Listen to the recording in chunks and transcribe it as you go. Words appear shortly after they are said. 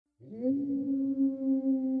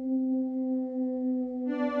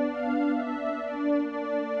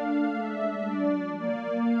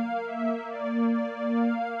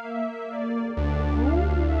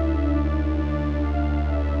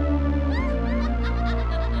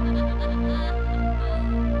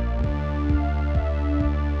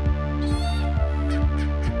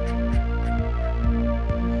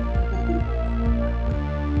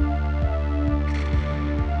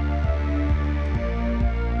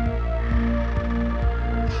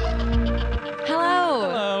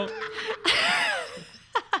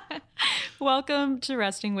Welcome to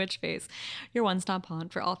Resting Witch Face, your one-stop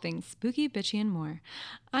haunt for all things spooky, bitchy, and more.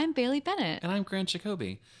 I'm Bailey Bennett. And I'm Grant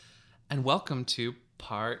Jacoby. And welcome to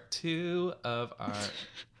part 2 of our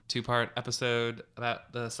two-part episode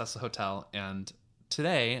about the Cecil Hotel, and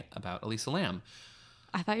today about Elisa Lam.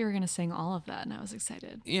 I thought you were going to sing all of that, and I was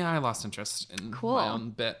excited. Yeah, I lost interest in my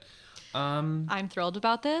own bit. I'm thrilled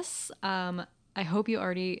about this. I hope you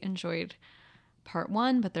already enjoyed part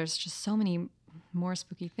 1, but there's just so many more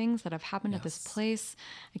spooky things that have happened at this place.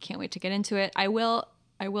 I can't wait to get into it. I will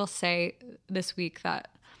say this week that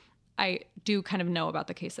I do kind of know about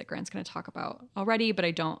the case that Grant's going to talk about already, but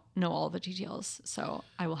I don't know all the details. So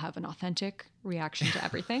I will have an authentic reaction to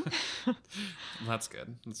everything. That's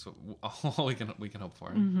good. That's all we can hope for.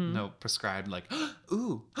 Mm-hmm. No prescribed like,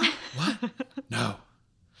 ooh, what? No.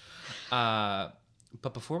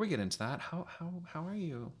 But before we get into that, how are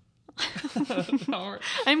you?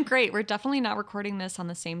 I'm great. We're definitely not recording this on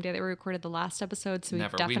the same day that we recorded the last episode, so we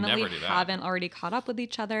definitely haven't already caught up with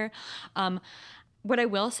each other. What I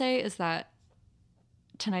will say is that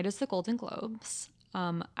tonight is the Golden Globes.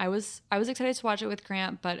 I was excited to watch it with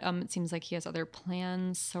Grant, but it seems like he has other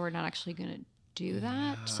plans, so we're not actually going to do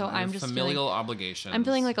that. So I'm just familial obligations. I'm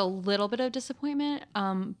feeling like a little bit of disappointment,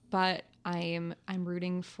 but I'm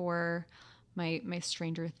rooting for my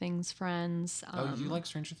Stranger Things friends. Oh, you like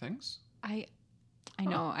Stranger Things? I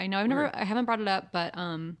know. I haven't brought it up, but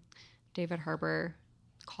David Harbour,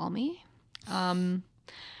 call me.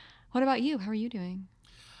 What about you? How are you doing?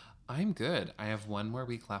 I'm good. I have one more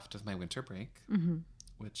week left of my winter break,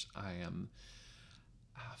 which I am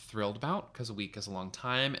thrilled about because a week is a long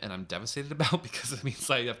time, and I'm devastated about because it means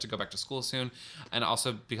I have to go back to school soon, and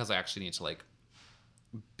also because I actually need to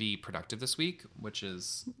be productive this week, which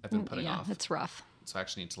is I've been putting off. Yeah, it's rough. So I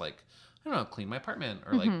actually need to clean my apartment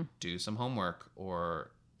or do some homework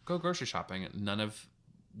or go grocery shopping, none of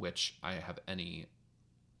which I have any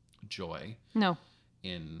joy. No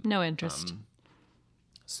interest.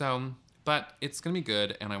 But it's going to be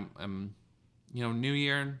good, and I'm new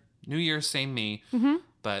year, same me.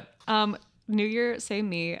 But New Year, same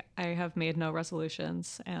me. I have made no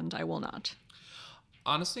resolutions, and I will not.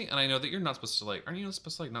 Honestly, and I know that you're not supposed to aren't you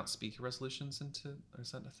supposed to not speak your resolutions into, or is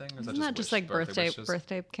that a thing? Or is Isn't that just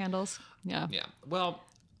birthday candles? Yeah. Yeah. Well,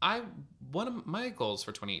 one of my goals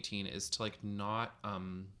for 2018 is to not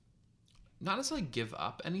necessarily give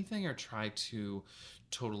up anything or try to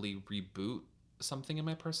totally reboot something in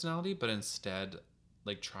my personality, but instead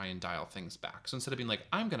try and dial things back. So instead of being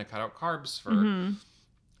I'm going to cut out carbs for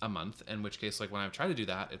a month, in which case when I've tried to do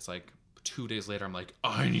that, it's 2 days later, I'm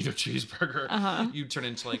I need a cheeseburger. You turn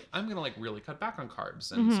into I'm going to really cut back on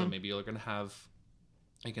carbs. And so maybe you're going to have,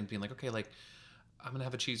 you can be okay, I'm going to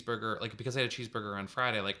have a cheeseburger. Because I had a cheeseburger on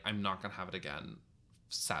Friday, I'm not going to have it again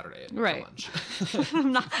Saturday for lunch.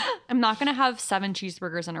 I'm not going to have 7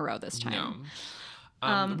 cheeseburgers in a row this time.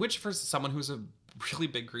 No. Which for someone who's a really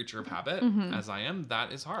big creature of habit, as I am,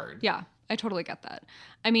 that is hard. Yeah, I totally get that.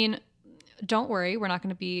 I mean, don't worry, we're not going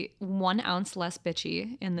to be 1 ounce less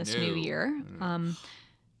bitchy in this new year.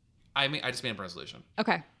 I just made a resolution.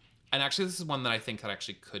 Okay. And actually, this is one that I think that I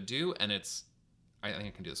actually could do, and I think I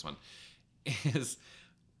can do this one. It's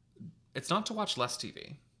not to watch less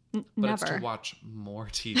TV, but it's to watch more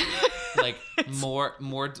TV. more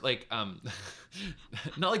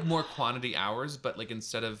not more quantity hours, but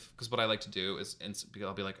instead of, because what I like to do is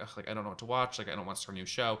I'll be I don't know what to watch, I don't want to start a new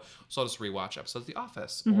show, so I'll just rewatch episodes of The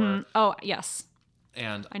Office. Or oh yes,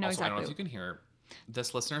 and I know also, exactly. I don't know if you can hear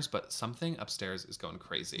this, listeners, but something upstairs is going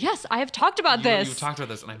crazy. Yes, I have talked about this. You've talked about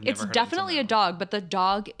this, and I've never heard it. It's definitely a dog, but the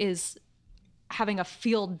dog is having a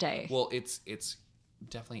field day. Well, it's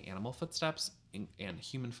definitely animal footsteps and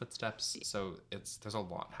human footsteps, so there's a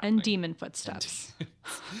lot happening. And demon footsteps.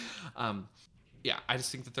 Yeah, I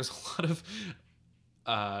just think that there's a lot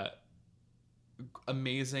of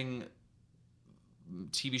amazing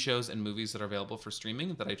TV shows and movies that are available for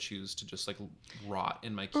streaming that I choose to just rot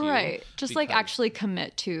in my queue. Right. Just actually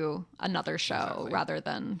commit to another show rather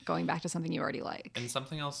than going back to something you already like. And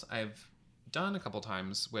something else I've done a couple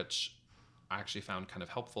times, which I actually found kind of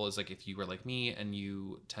helpful is like if you were like me and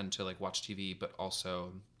you tend to like watch TV, but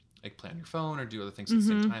also like play on your phone or do other things at the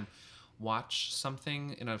same time, watch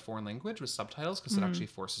something in a foreign language with subtitles because it actually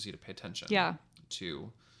forces you to pay attention.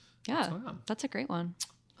 To what's going on. That's a great one.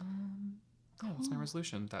 Yeah, that's my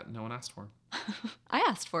resolution that no one asked for. I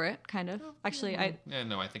asked for it, kind of. Actually, I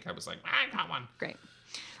think I was like, I got one. Great.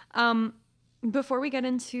 Before we get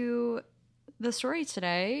into the story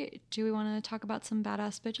today, do we want to talk about some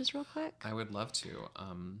badass bitches real quick? I would love to.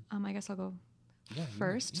 I guess I'll go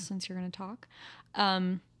first since you're going to talk.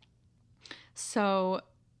 So,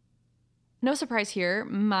 no surprise here.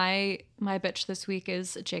 My bitch this week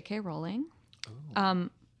is J.K. Rowling.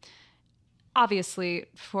 Obviously,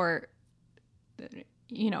 for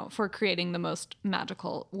creating the most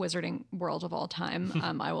magical wizarding world of all time.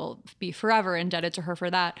 I will be forever indebted to her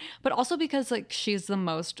for that. But also because like she's the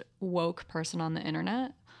most woke person on the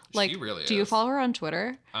internet. Like, she really do you follow her on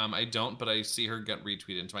Twitter? I don't, but I see her get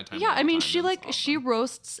retweeted into my timeline. Yeah, I mean, she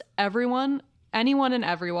roasts anyone and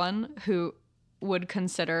everyone who would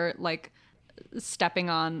consider like stepping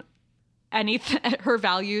on her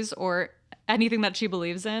values or anything that she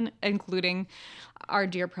believes in, including our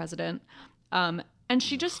dear president. And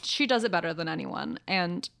she does it better than anyone.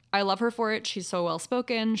 And I love her for it. She's so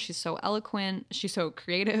well-spoken. She's so eloquent. She's so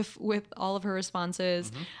creative with all of her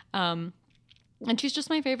responses. And she's just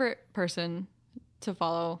my favorite person to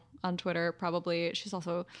follow on Twitter, probably. She's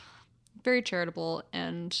also very charitable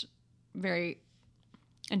and very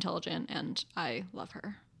intelligent, and I love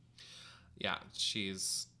her. Yeah,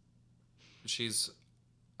 she's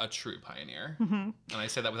a true pioneer. And I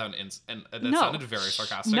say that without and that sounded very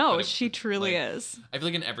sarcastic. No, she truly is. I feel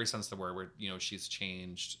like in every sense of the word, where she's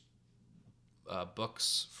changed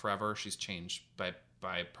books forever. She's changed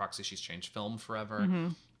by proxy. She's changed film forever,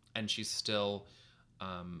 and she's still,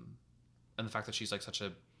 and the fact that she's like such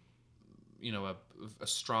a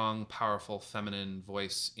strong, powerful, feminine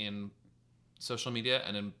voice in social media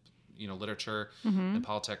and in literature and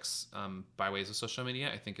politics by ways of social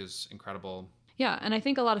media, I think is incredible. Yeah, and I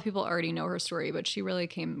think a lot of people already know her story, but she really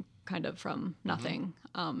came kind of from nothing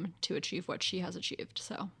to achieve what she has achieved.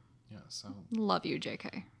 So, yeah, so love you,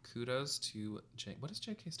 JK. Kudos to J. What does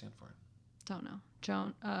JK stand for? Don't know.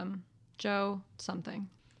 Joe something.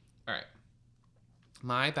 All right.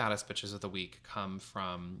 My baddest bitches of the week come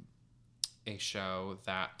from a show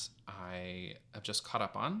that I have just caught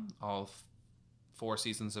up on, all 4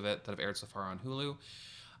 seasons of it that have aired so far on Hulu.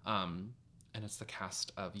 And it's the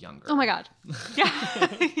cast of Younger. Oh my God. Yeah.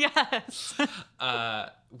 Yes.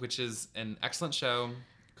 Which is an excellent show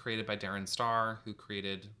created by Darren Star, who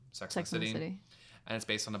created Sex and the City. And it's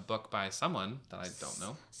based on a book by someone that I don't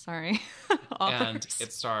know. Sorry. And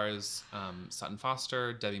it stars Sutton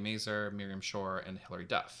Foster, Debbie Mazur, Miriam Shore, and Hilary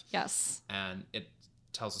Duff. Yes. And it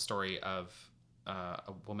tells the story of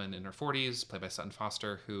a woman in her 40s, played by Sutton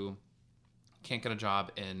Foster, who can't get a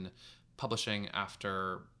job in publishing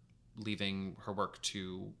after leaving her work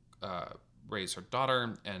to raise her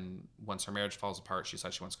daughter, and once her marriage falls apart, she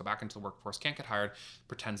decides she wants to go back into the workforce, can't get hired,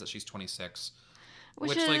 pretends that she's 26,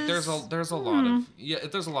 which is, like there's a lot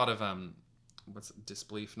of what's it,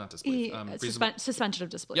 disbelief, not disbelief, suspension of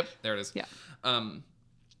disbelief. Yep, there it is. Yeah.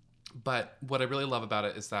 But what I really love about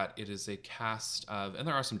it is that it is a cast of, and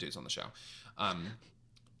there are some dudes on the show,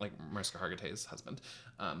 like Mariska Hargitay's husband,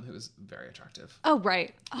 who is very attractive. Oh,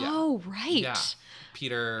 right. Yeah. Oh, right. Yeah.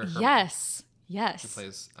 Peter. Yes. Who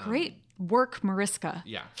plays... great work, Mariska.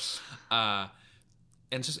 Yeah.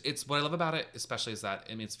 And it's what I love about it, especially, is that,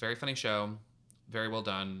 I mean, it's a very funny show, very well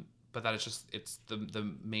done, but that it's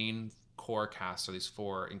the main core cast are these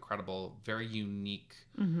 4 incredible, very unique,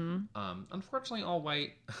 unfortunately all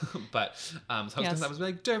white, but so I was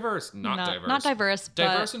like diverse, not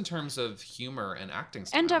diverse in terms of humor and acting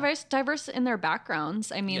style. And diverse in their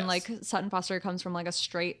backgrounds. I mean, like Sutton Foster comes from like a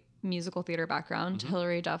straight musical theater background.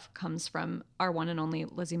 Hilary Duff comes from our one and only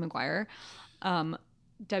Lizzie McGuire.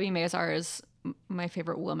 Debbie Mazar is my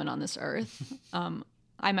favorite woman on this earth.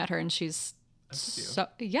 I met her and she's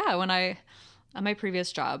at my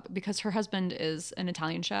previous job, because her husband is an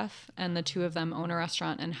Italian chef and the 2 of them own a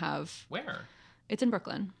restaurant and have... Where? It's in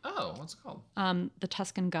Brooklyn. Oh, what's it called? The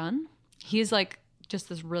Tuscan Gun. He's like just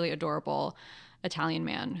this really adorable Italian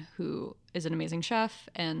man who is an amazing chef,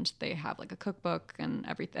 and they have like a cookbook and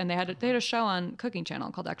everything. And they had a show on Cooking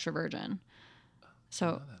Channel called Extra Virgin.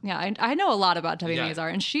 So yeah, I know a lot about Debbie Mazar,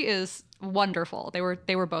 and she is wonderful. They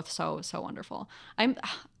were both so wonderful.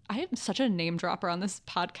 I am such a name dropper on this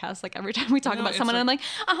podcast. Like every time we talk about someone, I'm like,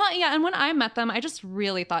 yeah. And when I met them, I just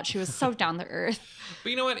really thought she was so down to earth. But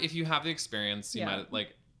you know what? If you have the experience, you might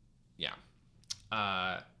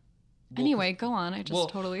Anyway, go on. I just well,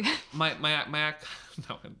 totally. my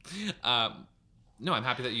no, no. I'm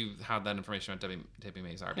happy that you had that information about Debbie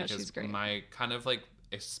Mazar, Yeah, she's because great. my kind of like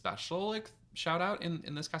a special like shout out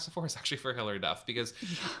in this cast of four is actually for Hilary Duff, because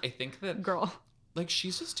I think that Girl. like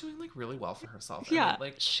she's just doing like really well for herself. Yeah,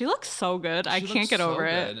 like she looks so good. I she can't looks get so over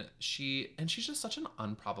it. good. She's just such an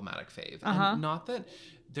unproblematic fave. Uh-huh. And not that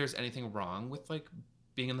there's anything wrong with like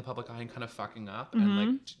being in the public eye and kind of fucking up Mm-hmm. and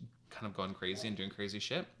like kind of going crazy and doing crazy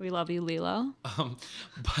shit. We love you, Lilo.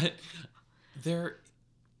 But there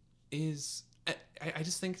is, I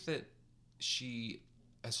just think that she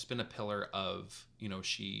has just been a pillar of, you know,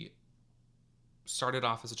 she started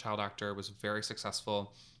off as a child actor, was very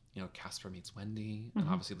successful, you know, Casper Meets Wendy, and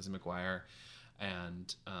obviously Lizzie McGuire,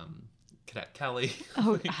 and Cadet Kelly.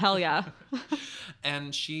 Oh, hell yeah.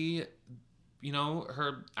 And she, you know,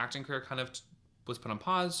 her acting career kind of was put on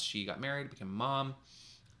pause. She got married, became a mom,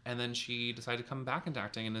 and then she decided to come back into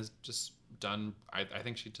acting and has just done, I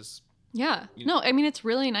think she just... Yeah. No, I mean, it's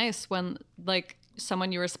really nice when like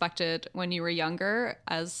someone you respected when you were younger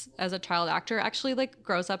as a child actor actually like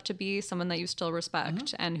grows up to be someone that you still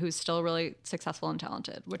respect and who's still really successful and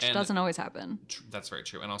talented, which doesn't always happen. That's very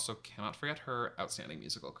true. And also cannot forget her outstanding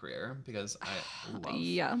musical career, because I love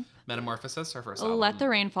Yeah. Metamorphosis, her first album. Let the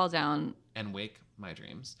Rain Fall Down. And Wake My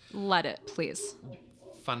Dreams. Let it, please.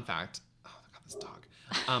 Fun fact. Oh my God, this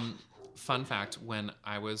dog. Fun fact, when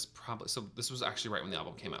I was probably... So this was actually right when the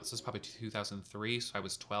album came out. So this was probably 2003. So I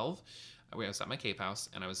was 12. I was at my Cape house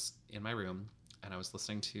and I was in my room and I was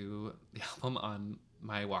listening to the album on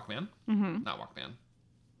my Walkman. Not Walkman.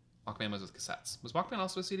 Walkman was with cassettes. Was Walkman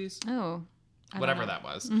also with CDs? Oh. Whatever that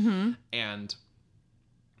was. And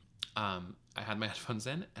I had my headphones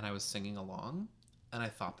in and I was singing along and I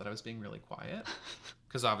thought that I was being really quiet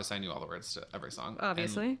because obviously I knew all the words to every song.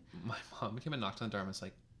 Obviously. And my mom came and knocked on the door and was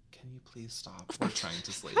like, "Can you please stop? We're trying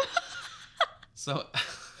to sleep." So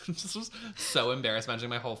I just was so embarrassed imagining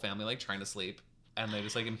my whole family like trying to sleep, and they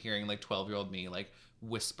just like, I'm hearing like 12-year-old me like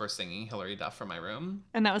whisper singing Hilary Duff from my room.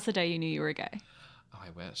 And that was the day you knew you were gay. Oh, I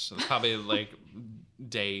wish. It was probably like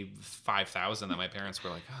day 5,000 that my parents were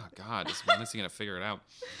like, "Oh God, when is he gonna figure it out?"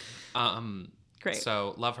 Great.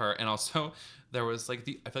 So love her. And also there was like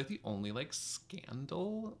I feel like the only like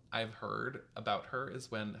scandal I've heard about her is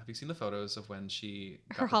when, have you seen the photos of when she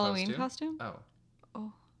got Her proposed Halloween to? costume?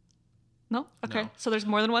 Oh. No? Okay. No. So there's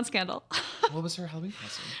more than one scandal. What was her Halloween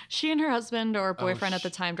costume? She and her husband or boyfriend at the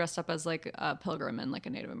time dressed up as like a pilgrim and like a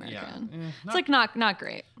Native American. Yeah. It's like not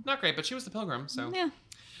great. Not great, but she was the pilgrim, so. Yeah.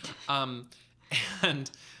 And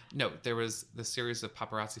no, there was the series of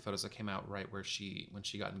paparazzi photos that came out right when she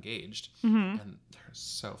got engaged, Mm-hmm. and they're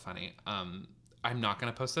so funny. I'm not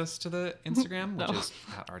going to post this to the Instagram, which is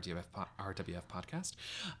at RWF Podcast,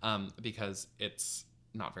 because it's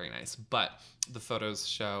not very nice. But the photos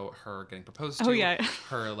show her getting proposed to. Oh, yeah.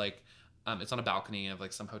 Her like, it's on a balcony of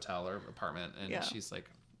like some hotel or apartment, and she's like,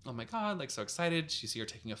 "Oh my God," like so excited. You see her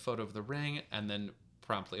taking a photo of the ring, and then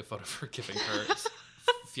promptly a photo of her giving her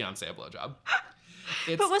fiance a blowjob.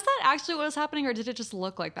 But was that actually what was happening, or did it just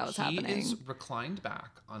look like that was happening? He is reclined back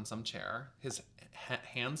on some chair, his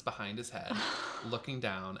hands behind his head, looking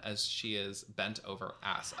down as she is bent over,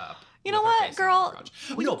 ass up. You know what, girl?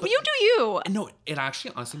 You do you. No, it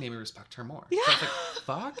actually honestly made me respect her more. Yeah. So I was like,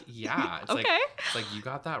 fuck yeah. It's Okay. like you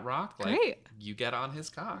got that rock. Like, Great. you get on his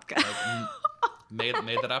cock. Like,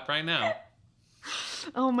 made that up right now.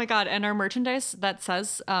 Oh my God. And our merchandise that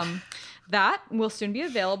says that will soon be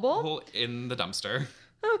available. Well, in the dumpster.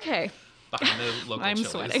 Okay. Behind the local I'm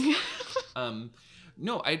Chili's. sweating.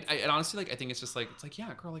 No, I honestly like, I think it's just like, it's like,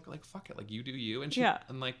 yeah, girl, like fuck it. Like you do you. And she, Yeah.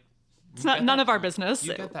 and like, It's none of our business.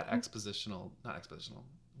 You get that not expositional.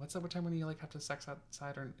 What's that? What time when you like have to sex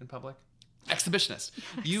outside or in public? Exhibitionist.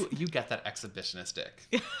 You get that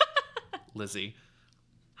exhibitionistic. Lizzie.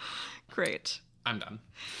 Great. I'm done.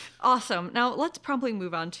 Awesome. Now let's promptly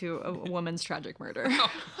move on to a woman's tragic murder.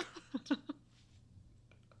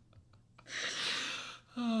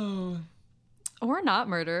 Oh. Or not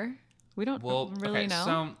murder. We don't really know.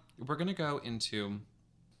 So we're going to go into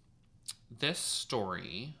this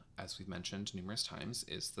story, as we've mentioned numerous times,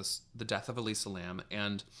 is the death of Elisa Lam.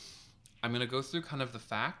 And I'm going to go through kind of the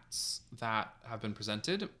facts that have been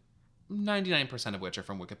presented, 99% of which are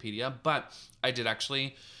from Wikipedia. But I did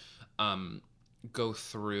actually go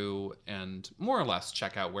through and more or less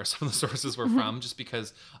check out where some of the sources were from, just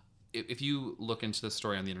because if you look into the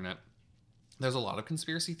story on the internet, there's a lot of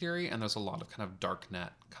conspiracy theory and there's a lot of kind of dark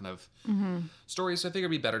net kind of stories. So I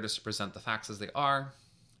figured it'd be better just to present the facts as they are,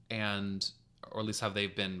 or at least how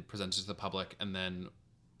they've been presented to the public, and then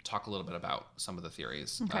talk a little bit about some of the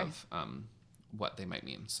theories of what they might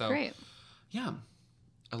mean. So, great. Yeah.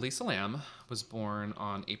 Elisa Lam was born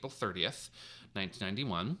on April 30th,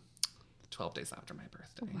 1991, 12 days after my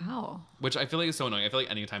birthday. Wow. Which I feel like is so annoying. I feel like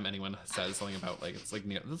anytime anyone says something about like, it's like,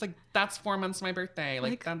 that's 4 months to my birthday.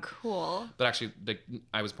 Like that. Cool. But actually, like,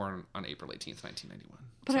 I was born on April 18th, 1991.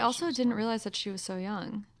 But I also didn't realize that she was so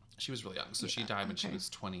young. She was really young. So she died when she was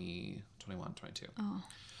 20, 21, 22.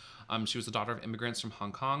 Oh. She was the daughter of immigrants from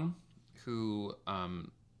Hong Kong who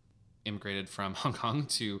immigrated from Hong Kong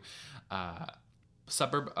to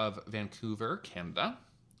suburb of Vancouver, Canada,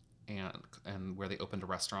 and where they opened a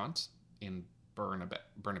restaurant in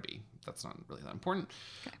Burnaby. That's not really that important.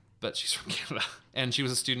 Okay. But she's from Canada. And she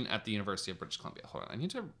was a student at the University of British Columbia. Hold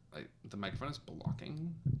on. The microphone is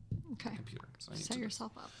blocking the computer. So set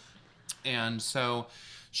yourself up. And so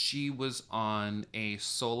she was on a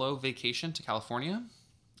solo vacation to California.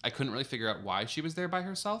 I couldn't really figure out why she was there by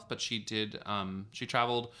herself, but she did. She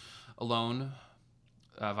traveled alone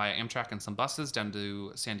via Amtrak and some buses down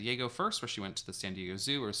to San Diego first, where she went to the San Diego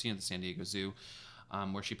Zoo, or was seen at the San Diego Zoo,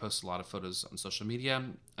 where she posted a lot of photos on social media.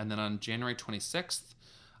 And then on January 26th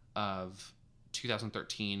of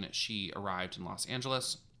 2013, she arrived in Los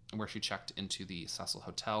Angeles, where she checked into the Cecil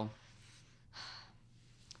Hotel.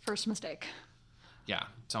 First mistake. Yeah,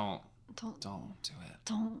 don't do it.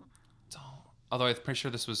 Don't. Although I'm pretty sure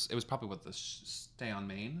it was probably what the Stay on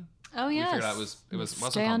Main. Oh yes. We figured out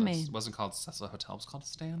it wasn't called Cecil Hotel. It was called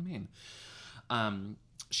Stay on Main.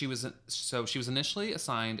 She was initially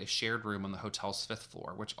assigned a shared room on the hotel's 5th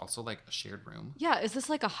floor, which also like a shared room. Yeah, is this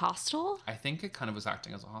like a hostel? I think it kind of was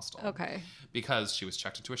acting as a hostel. Okay. Because she was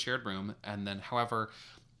checked into a shared room, and then, however,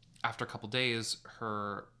 after a couple days,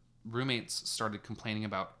 her roommates started complaining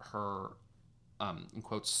about her, in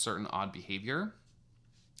quotes, certain odd behavior,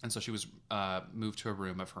 and so she was moved to a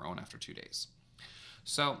room of her own after 2 days.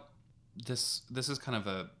 So this is kind of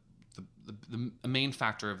the main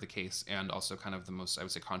factor of the case, and also kind of the most, I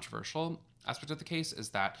would say, controversial aspect of the case is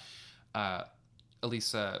that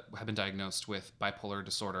Elisa had been diagnosed with bipolar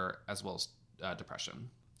disorder as well as depression,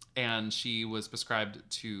 and she was prescribed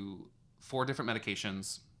to 4 different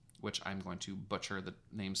medications, which I'm going to butcher the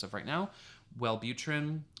names of right now: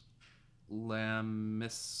 Wellbutrin,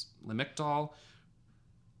 Lamictal.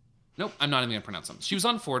 Nope, I'm not even going to pronounce them. She was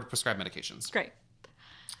on 4 prescribed medications. Great.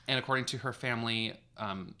 And according to her family,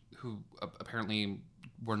 who apparently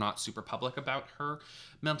were not super public about her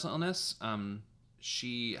mental illness,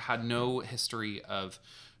 she had no history of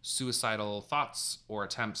suicidal thoughts or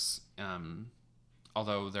attempts,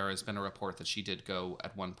 although there has been a report that she did go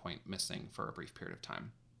at one point missing for a brief period of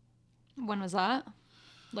time. When was that?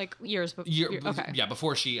 Like years before? Okay. Yeah,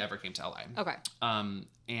 before she ever came to LA. Okay.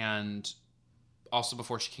 And also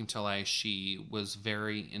before she came to LA, she was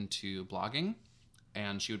very into blogging,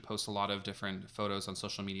 and she would post a lot of different photos on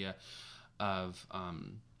social media of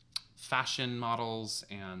fashion models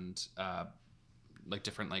and like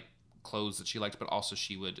different like clothes that she liked, but also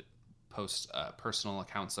she would post personal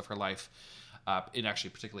accounts of her life, and actually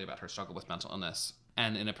particularly about her struggle with mental illness.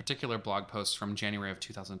 And in a particular blog post from January of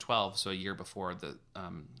 2012, so a year before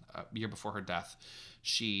her death,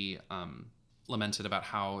 she lamented about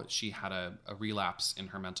how she had a relapse in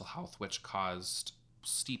her mental health, which caused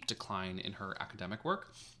steep decline in her academic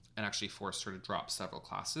work and actually forced her to drop several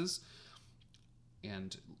classes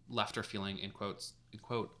and left her feeling, in quote,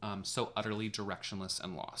 so utterly directionless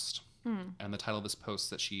and lost. And the title of this post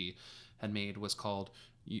that she had made was called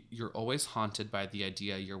 "You're Always Haunted by the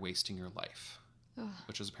Idea You're Wasting Your Life,"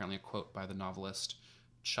 which was apparently a quote by the novelist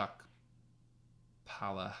Chuck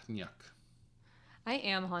Palahniuk. I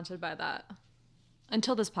am haunted by that.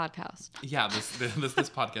 Until this podcast. Yeah, this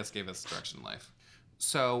podcast gave us direction in life.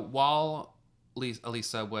 So while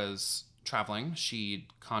Elisa was traveling, she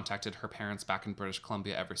contacted her parents back in British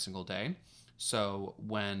Columbia every single day. So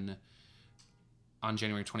when on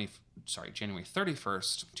January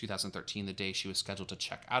 31st, 2013, the day she was scheduled to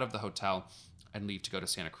check out of the hotel and leave to go to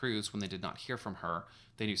Santa Cruz, when they did not hear from her,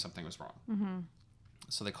 they knew something was wrong. Mm-hmm.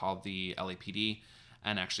 So they called the LAPD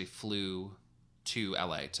and actually flew to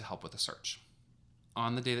LA to help with the search.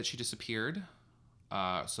 On the day that she disappeared,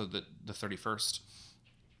 so the 31st,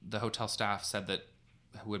 the hotel staff said that,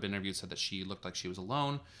 who had been interviewed, said that she looked like she was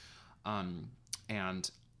alone. But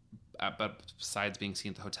besides being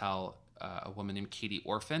seen at the hotel, a woman named Katie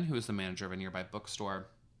Orphan, who was the manager of a nearby bookstore,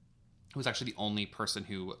 who was actually the only person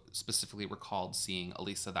who specifically recalled seeing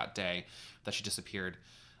Elisa that day that she disappeared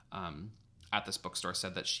at this bookstore,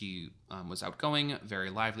 said that she was outgoing, very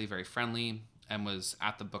lively, very friendly, and was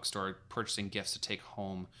at the bookstore purchasing gifts to take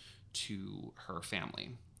home to her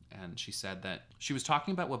family. And she said that she was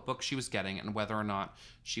talking about what book she was getting and whether or not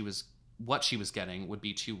what she was getting would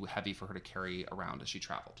be too heavy for her to carry around as she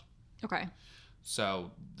traveled. Okay.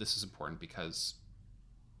 So this is important because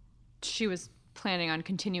she was planning on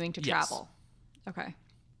continuing to travel. Okay.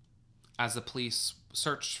 As the police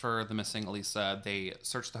searched for the missing Elisa, they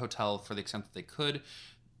searched the hotel for the extent that they could.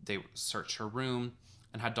 They searched her room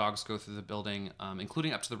and had dogs go through the building,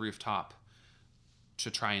 including up to the rooftop, to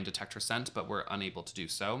try and detect her scent, but were unable to do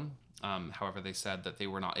so. However, they said that they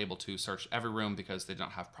were not able to search every room because they did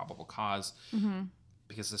not have probable cause,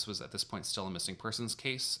 because this was at this point still a missing persons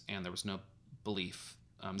case, and there was no belief.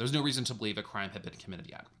 There's no reason to believe a crime had been committed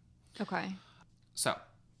yet. Okay. So,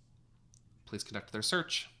 police conducted their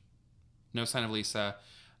search. No sign of Lisa.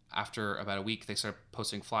 After about a week, they started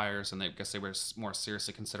posting flyers, and I guess they were more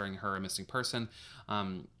seriously considering her a missing person.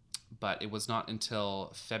 But it was not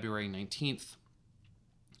until February 19th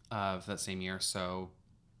of that same year, so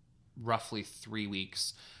roughly 3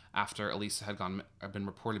 weeks after Elisa had been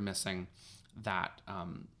reported missing, that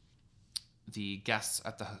the guests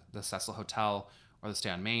at the Cecil Hotel or the Stay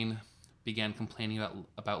on Main began complaining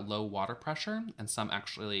about low water pressure, and some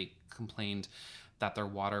actually complained that their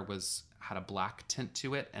water had a black tint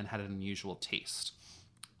to it and had an unusual taste.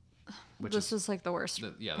 This is like the worst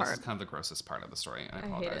part. This is kind of the grossest part of the story, and I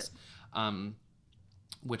apologize.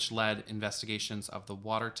 Which led investigations of the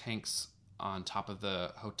water tanks on top of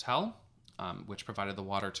the hotel, which provided the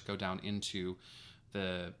water to go down into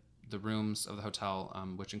the rooms of the hotel,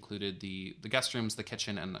 which included the guest rooms, the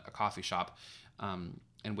kitchen, and a coffee shop,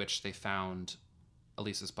 in which they found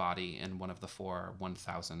Elisa's body in one of the 4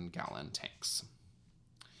 1,000-gallon tanks.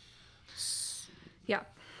 Yeah.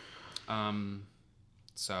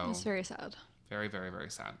 So it's very sad. Very, very,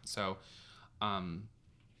 very sad. So,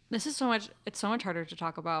 this is it's so much harder to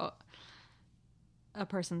talk about a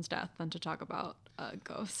person's death than to talk about a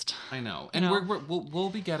ghost. I know. And we'll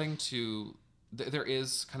be getting to, there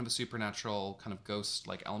is kind of a supernatural kind of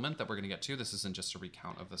ghost-like element that we're going to get to. This isn't just a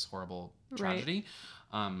recount of this horrible tragedy.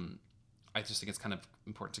 Right. I just think it's kind of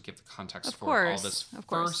important to give the context for all this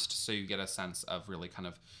first, so you get a sense of really kind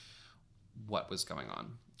of what was going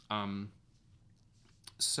on.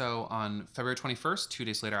 So on February 21st, 2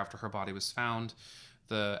 days later after her body was found,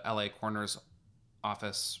 the LA coroner's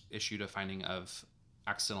office issued a finding of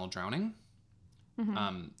accidental drowning,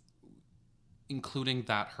 including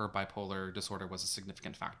that her bipolar disorder was a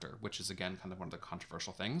significant factor, which is, again, kind of one of the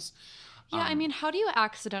controversial things. Yeah, I mean, how do you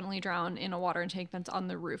accidentally drown in a water tank that's on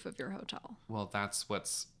the roof of your hotel? Well, that's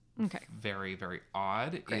what's very, very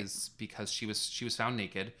odd, is because she was found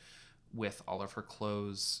naked with all of her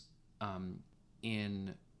clothes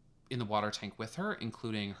in the water tank with her,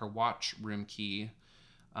 including her watch, room key,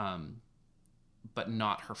 but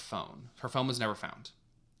not her phone. Her phone was never found.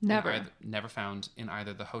 Never found in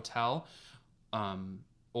either the hotel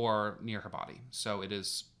or near her body. So it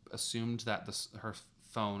is assumed that her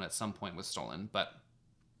phone at some point was stolen, but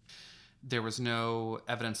there was no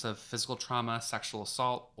evidence of physical trauma, sexual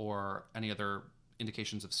assault, or any other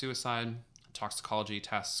indications of suicide. Toxicology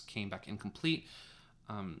tests came back incomplete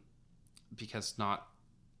because not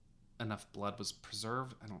enough blood was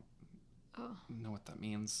preserved. I don't know what that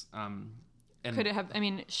means. And could it have? I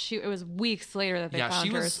mean, it was weeks later that they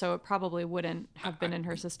found her, so it probably wouldn't have been in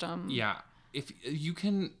her system. Yeah, if you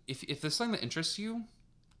can, if this is something that interests you,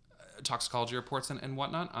 toxicology reports and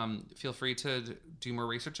whatnot, feel free to do more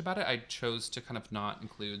research about it. I chose to kind of not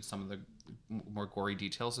include some of the more gory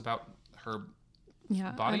details about her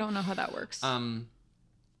body. I don't know how that works.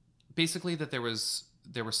 Basically, that there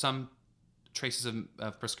were some traces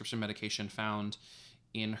of prescription medication found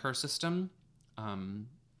in her system,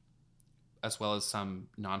 as well as some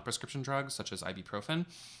non-prescription drugs such as ibuprofen,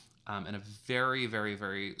 and a very, very,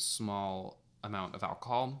 very small amount of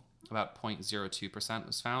alcohol. About 0.02%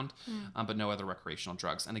 was found, but no other recreational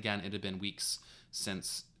drugs. And again, it had been weeks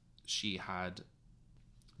since she had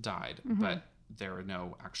died, but there were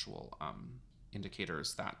no actual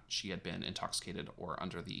indicators that she had been intoxicated or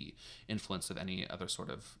under the influence of any other sort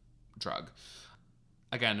of drug.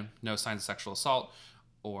 Again, no signs of sexual assault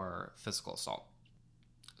or physical assault.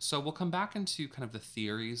 So we'll come back into kind of the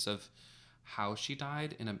theories of how she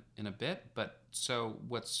died in a bit, but so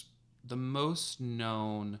what's the most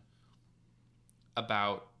known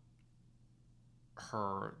about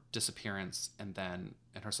her disappearance and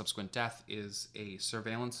her subsequent death is a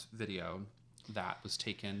surveillance video that was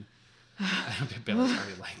taken. Bailey's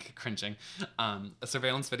already like cringing. A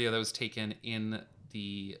surveillance video that was taken in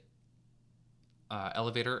the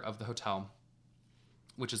elevator of the hotel,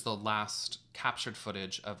 which is the last captured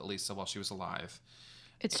footage of Elisa while she was alive.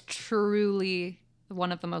 It's truly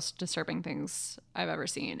one of the most disturbing things I've ever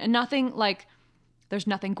seen. And nothing like, there's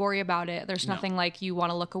nothing gory about it. There's nothing like you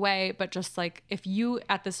want to look away, but just like if you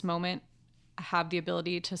at this moment have the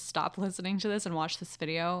ability to stop listening to this and watch this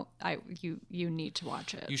video, you need to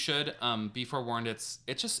watch it. You should be forewarned.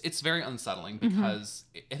 It's very unsettling because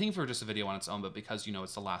I think if it were just a video on its own, but because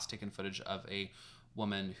it's the last taken footage of a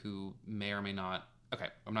woman who may or may not. Okay,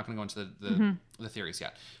 I'm not going to go into the theories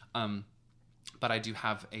yet. But I do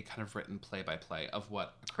have a kind of written play-by-play of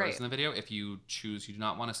what occurs in the video if you choose you do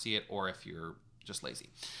not want to see it or if you're just lazy.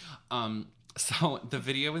 So the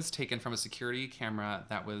video is taken from a security camera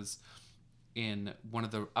that was in one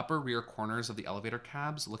of the upper rear corners of the elevator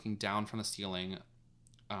cabs looking down from the ceiling,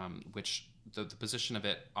 which the position of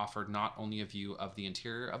it offered not only a view of the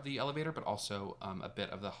interior of the elevator, but also a bit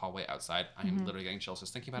of the hallway outside. I am literally getting chills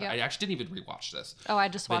just thinking about it. I actually didn't even rewatch this. Oh, I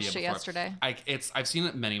just watched it yesterday. I've seen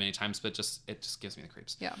it many, many times, but it just gives me the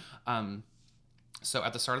creeps. Yeah. So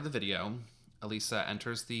at the start of the video, Elisa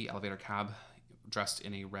enters the elevator cab dressed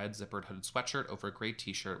in a red zippered hooded sweatshirt over a gray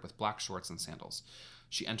t-shirt with black shorts and sandals.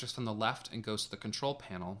 She enters from the left and goes to the control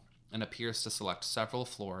panel and appears to select several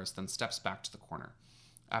floors, then steps back to the corner.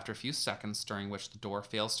 After a few seconds, during which the door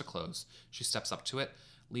fails to close, she steps up to it,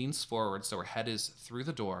 leans forward so her head is through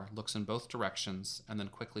the door, looks in both directions, and then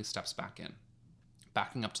quickly steps back in,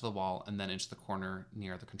 backing up to the wall and then into the corner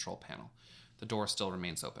near the control panel. The door still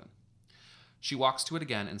remains open. She walks to it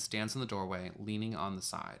again and stands in the doorway, leaning on the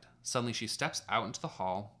side. Suddenly she steps out into the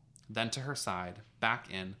hall, then to her side,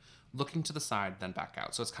 back in, looking to the side, then back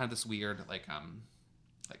out. So it's kind of this weird, like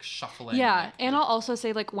shuffling. Yeah, and I'll also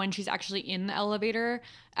say, like, when she's actually in the elevator,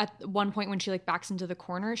 at one point when she, like, backs into the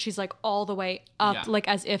corner, she's, like, all the way up, like,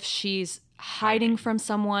 as if she's hiding from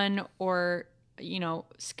someone or,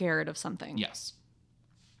 scared of something. Yes.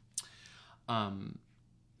 And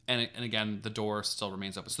again, the door still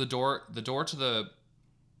remains open. So the door to the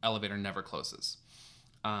elevator never closes.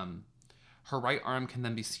 Her right arm can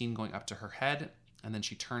then be seen going up to her head, and then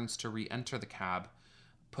she turns to re-enter the cab,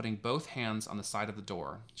 putting both hands on the side of the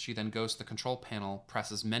door. She then goes to the control panel,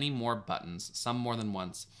 presses many more buttons, some more than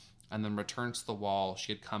once, and then returns to the wall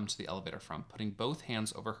she had come to the elevator from, putting both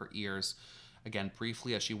hands over her ears, again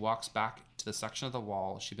briefly as she walks back to the section of the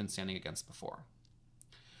wall she'd been standing against before.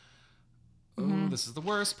 Ooh, this is the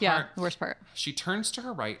worst part. Yeah, the worst part. She turns to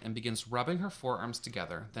her right and begins rubbing her forearms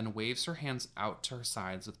together, then waves her hands out to her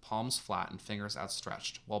sides with palms flat and fingers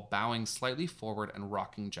outstretched, while bowing slightly forward and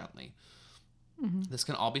rocking gently. This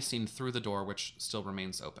can all be seen through the door, which still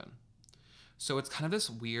remains open. So it's kind of this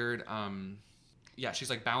weird, she's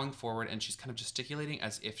like bowing forward and she's kind of gesticulating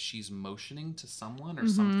as if she's motioning to someone or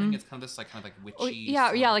something. It's kind of this like witchy.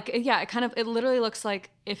 It literally looks like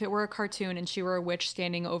if it were a cartoon and she were a witch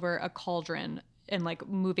standing over a cauldron and like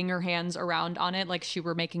moving her hands around on it like she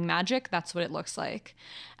were making magic. That's what it looks like.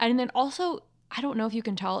 And then also, I don't know if you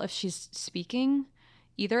can tell if she's speaking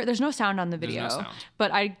either. There's no sound on the video,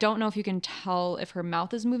 but I don't know if you can tell if her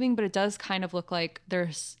mouth is moving, but it does kind of look like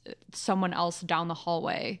there's someone else down the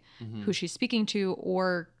hallway who she's speaking to,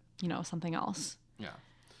 or, something else. Yeah.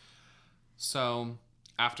 So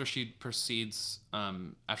after she proceeds,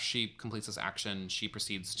 after she completes this action, she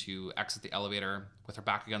proceeds to exit the elevator with her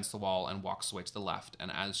back against the wall and walks away to the left.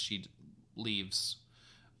 And as she leaves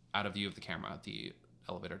out of view of the camera, the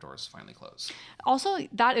elevator doors finally close. Also,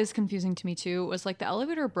 that is confusing to me too. Was like the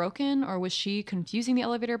elevator broken, or was she confusing the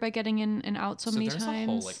elevator by getting in and out so many times? There's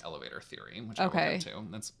a whole elevator theory, which I will get to.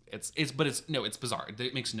 It's bizarre.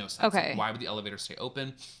 It makes no sense. Okay. Like, why would the elevator stay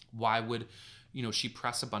open? Why would she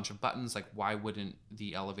press a bunch of buttons? Like, why wouldn't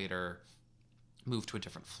the elevator move to a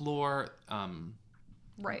different floor?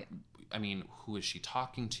 Right. I mean, who is she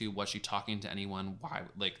talking to? Was she talking to anyone? Why?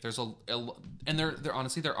 Like, there's and there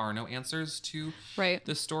honestly, there are no answers to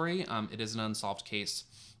this story. It is an unsolved case.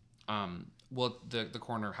 Well, the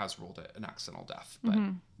coroner has ruled it an accidental death, but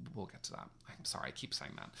we'll get to that. I'm sorry, I keep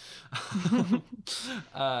saying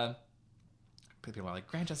that. People are like,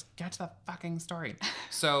 Grant, just get to the fucking story.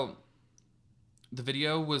 So the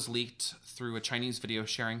video was leaked through a Chinese video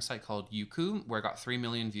sharing site called Youku, where it got 3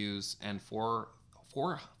 million views and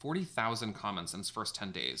 40,000 comments in its first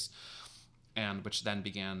 10 days, and which then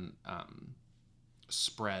began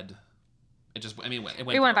spread. It went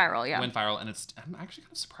viral. Yeah, it went viral, and I'm actually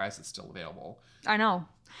kind of surprised it's still available. I know.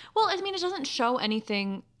 Well, I mean, it doesn't show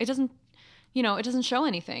anything. It doesn't show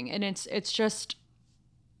anything, and it's just.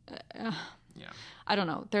 Yeah. I don't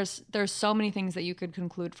know. There's so many things that you could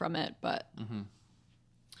conclude from it, but.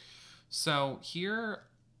 So here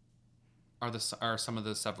are some of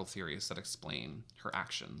the several theories that explain her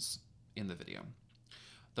actions in the video.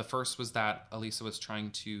 The first was that Elisa was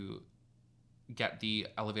trying to get the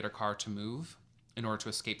elevator car to move in order to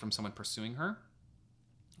escape from someone pursuing her,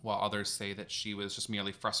 while others say that she was just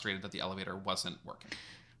merely frustrated that the elevator wasn't working.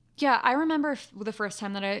 Yeah, I remember the first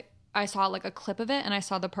time that I saw like a clip of it and I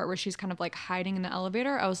saw the part where she's kind of like hiding in the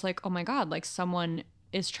elevator, I was like, oh my God, like someone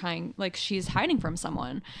is trying, like she's hiding from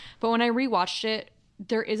someone. But when I rewatched it,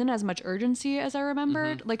 there isn't as much urgency as I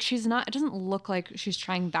remembered. Like she's not, it doesn't look like she's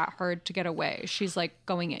trying that hard to get away. She's like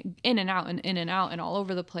going in and out and in and out and all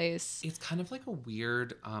over the place. It's kind of like a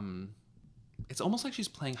weird, it's almost like she's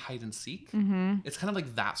playing hide and seek. It's kind of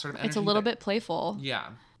like that sort of energy. It's a little bit playful. Yeah.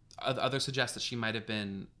 Others suggest that she might have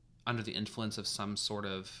been under the influence of some sort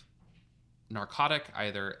of narcotic,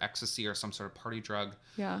 either ecstasy or some sort of party drug.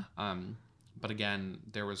 Yeah. But again,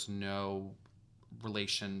 there was no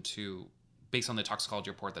relation to, based on the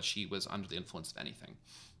toxicology report, that she was under the influence of anything.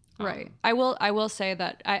 Right. I will say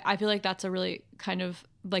that I feel like that's a really kind of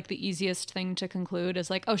like the easiest thing to conclude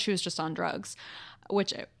is like, oh, she was just on drugs,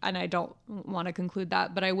 and I don't want to conclude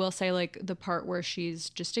that, but I will say like the part where she's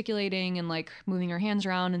gesticulating and like moving her hands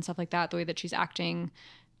around and stuff like that, the way that she's acting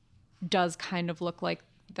does kind of look like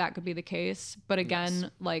that could be the case. But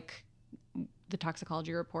again, like the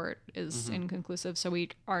toxicology report is inconclusive, so we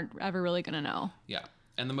aren't ever really going to know. Yeah.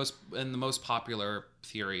 And the most popular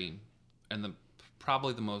theory, and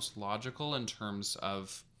probably the most logical in terms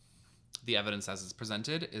of the evidence as it's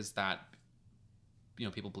presented, is that, you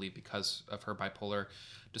know, people believe because of her bipolar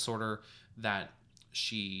disorder that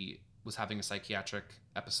she was having a psychiatric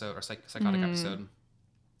episode or psychotic episode,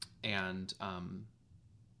 and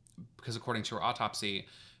because according to her autopsy,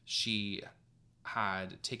 she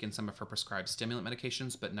had taken some of her prescribed stimulant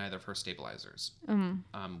medications, but neither of her stabilizers,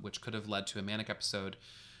 which could have led to a manic episode,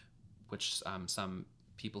 which some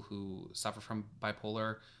people who suffer from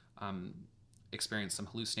bipolar experience some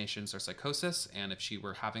hallucinations or psychosis. And if she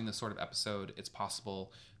were having this sort of episode, it's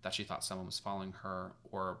possible that she thought someone was following her,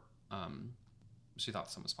 or she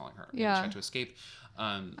thought someone was following her and tried to escape.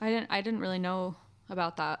 I didn't really know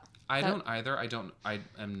about that. I don't either. I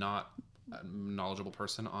am not a knowledgeable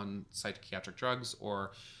person on psychiatric drugs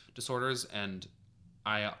or disorders, and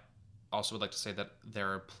I also would like to say that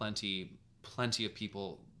there are plenty of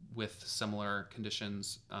people with similar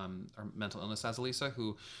conditions or mental illness as Elisa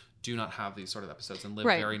who do not have these sort of episodes and live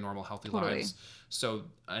very normal, healthy lives. So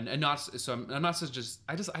I'm not just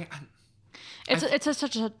it's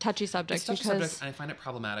such a touchy subject. And I find it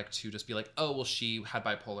problematic to just be like, oh, well, she had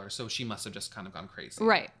bipolar, so she must have just kind of gone crazy.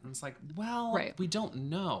 Right. And it's like, well, we don't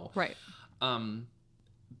know. Right.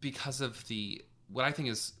 Because of what I think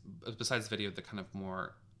is, besides the video, the kind of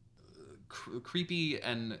more creepy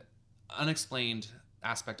and unexplained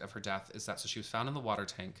aspect of her death is that, so she was found in the water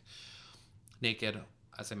tank, naked,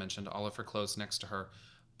 as I mentioned, all of her clothes next to her,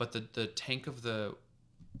 but the tank of the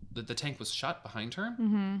tank was shut behind her,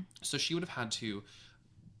 so she would have had to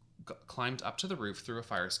climbed up to the roof through a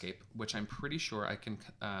fire escape, which I'm pretty sure I've kind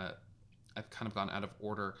of gone out of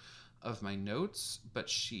order of my notes, but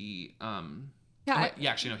she I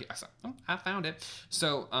found it.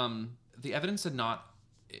 So the evidence it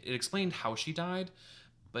explained how she died,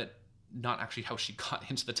 but not actually how she got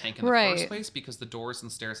into the tank in the first place, because the doors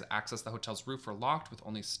and stairs that access the hotel's roof were locked, with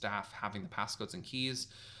only staff having the passcodes and keys.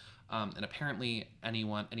 And apparently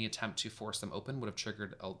any attempt to force them open would have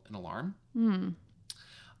triggered an alarm.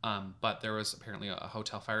 But there was apparently a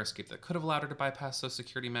hotel fire escape that could have allowed her to bypass those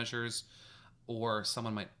security measures, or if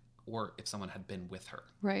someone had been with her,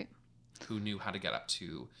 who knew how to get up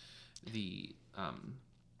to the.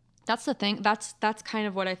 That's the thing. That's kind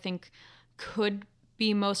of what I think could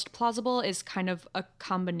be most plausible, is kind of a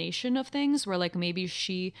combination of things where like maybe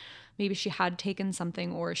she had taken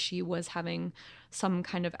something, or she was having some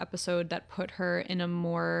kind of episode that put her in a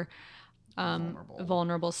more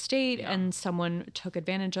vulnerable state, and someone took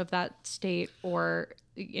advantage of that state or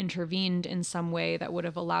intervened in some way that would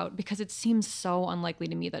have allowed, because it seems so unlikely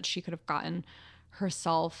to me that she could have gotten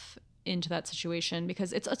herself into that situation,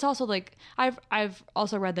 because it's also like I've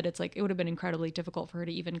also read that it's like it would have been incredibly difficult for her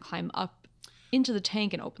to even climb up into the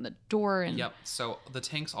tank and open the door. And so the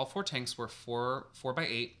tanks, all 4 tanks, were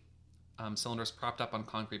 4x8 cylinders propped up on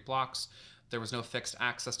concrete blocks. There was no fixed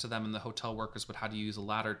access to them, and the hotel workers would have to use a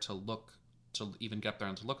ladder to even get up there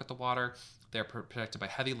and to look at the water. They're protected by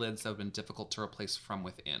heavy lids that would have been difficult to replace from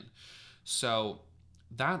within. So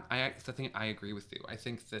I think I agree with you. I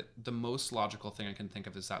think that the most logical thing I can think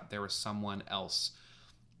of is that there was someone else,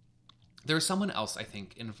 I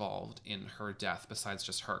think, involved in her death besides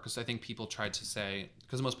just her. Because I think people tried to say,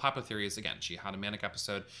 because the most popular theory is, again, she had a manic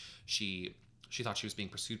episode. She thought she was being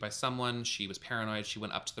pursued by someone. She was paranoid. She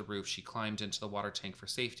went up to the roof. She climbed into the water tank for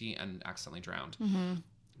safety and accidentally drowned.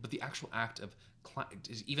 But the actual act of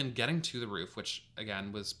even getting to the roof, which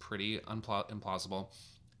again was pretty implausible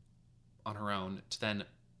on her own, to then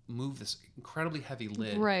move this incredibly heavy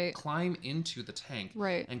lid, right, climb into the tank,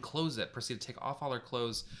 right, and close it, proceed to take off all her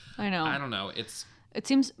clothes. I know. I don't know. It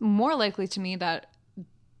seems more likely to me that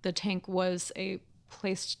the tank was a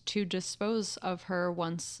place to dispose of her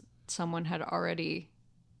once someone had already,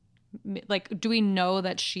 like, do we know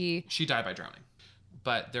that she died by drowning?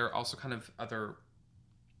 But there are also kind of other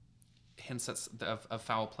hints of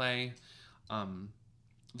foul play.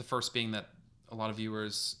 The first being that a lot of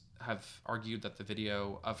viewers have argued that the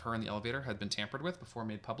video of her in the elevator had been tampered with before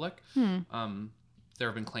made public. There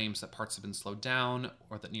have been claims that parts have been slowed down,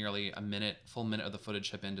 or that nearly full minute of the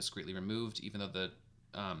footage had been discreetly removed, even though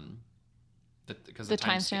because the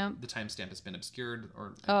timestamp has been obscured,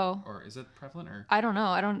 or is it prevalent? Or I don't know.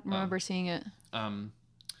 I don't remember seeing it.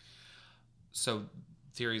 So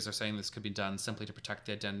theories are saying this could be done simply to protect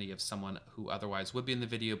the identity of someone who otherwise would be in the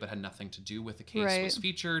video but had nothing to do with the case was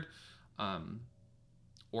featured,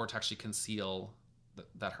 or to actually conceal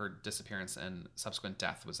that her disappearance and subsequent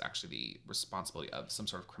death was actually the responsibility of some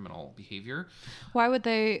sort of criminal behavior. Why would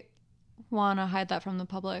they want to hide that from the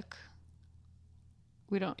public?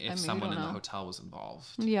 If someone in the hotel was involved.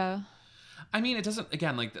 Yeah. I mean, it doesn't,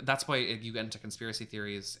 again, like, that's why you get into conspiracy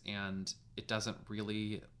theories, and it doesn't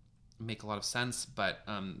really make a lot of sense, but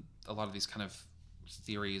a lot of these kind of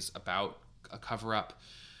theories about a cover-up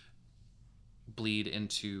bleed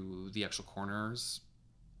into the actual coroner's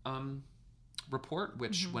report,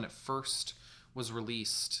 which when it first was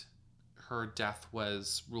released, her death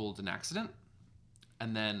was ruled an accident,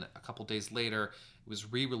 and then a couple days later it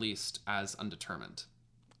was re-released as undetermined.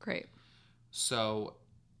 Great. So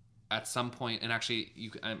at some point, and actually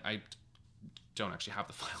I don't actually have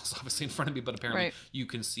the files obviously in front of me, but apparently you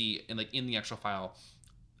can see in the actual file,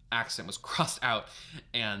 accident was crossed out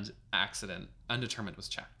and accident undetermined was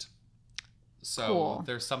checked. So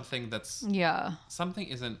there's something something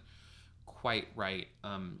isn't quite right.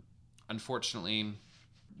 Unfortunately,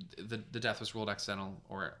 the death was ruled accidental,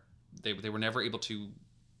 or they were never able to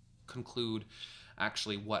conclude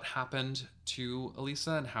actually what happened to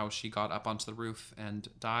Elisa and how she got up onto the roof and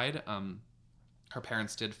died. Her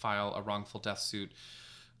parents did file a wrongful death suit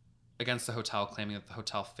against the hotel, claiming that the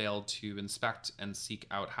hotel failed to inspect and seek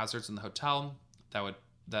out hazards in the hotel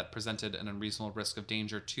that presented an unreasonable risk of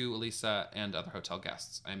danger to Elisa and other hotel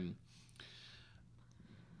guests. I'm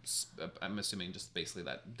assuming just basically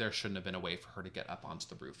that there shouldn't have been a way for her to get up onto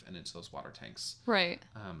the roof and into those water tanks. Right.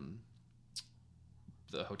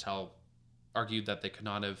 The hotel argued that they could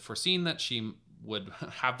not have foreseen that she would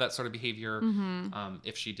have that sort of behavior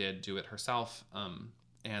if she did do it herself.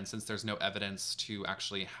 And since there's no evidence to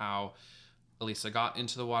actually how Elisa got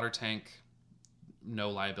into the water tank, no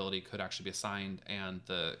liability could actually be assigned, and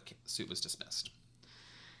the suit was dismissed.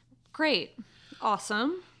 Great.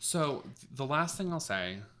 Awesome. So the last thing I'll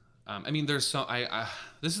say, there's so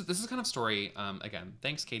this is kind of story. Again,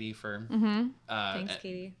 thanks Katie for thanks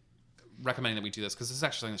Katie recommending that we do this, because this is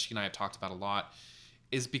actually something that she and I have talked about a lot.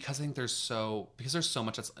 Is because I think there's so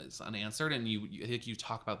much that's unanswered, and you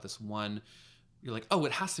talk about this one. You're like, oh,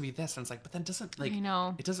 it has to be this, and it's like, but then it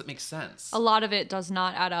doesn't make sense. A lot of it does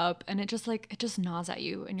not add up, and it just gnaws at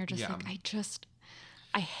you, and you're just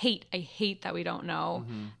I hate that we don't know,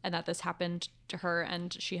 and that this happened to her,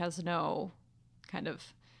 and she has no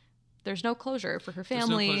there's no closure for her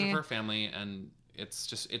family. There's no closure for her family, and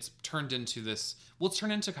it's turned into this. Well, it's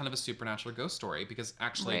turned into kind of a supernatural ghost story, because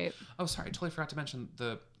actually, oh, sorry, I totally forgot to mention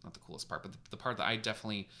not the coolest part, but the part that I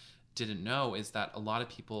definitely didn't know is that a lot of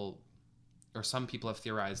people, or some people, have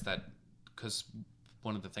theorized that because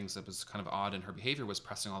one of the things that was kind of odd in her behavior was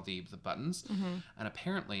pressing all the buttons, and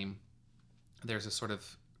apparently there's a sort of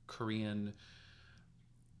Korean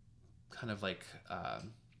kind of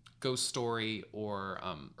ghost story or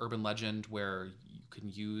urban legend where you can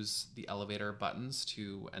use the elevator buttons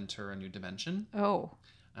to enter a new dimension. Oh.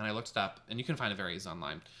 And I looked it up, and you can find it very easy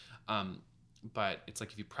online. But it's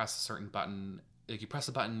like if you press a certain button, like you press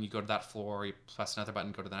a button, you go to that floor, you press another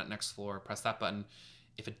button, go to that next floor, press that button.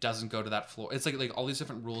 If it doesn't go to that floor, it's like all these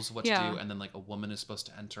different rules of what to do, and then a woman is supposed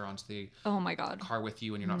to enter onto the car with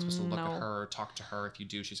you, and you're not supposed to look at her or talk to her. If you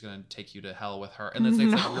do, she's going to take you to hell with her. And it's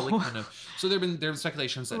really kind of, so there have been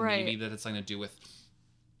speculations that maybe that it's something to do with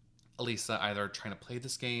Elisa either trying to play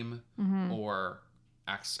this game or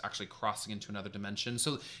actually crossing into another dimension.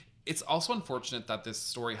 So it's also unfortunate that this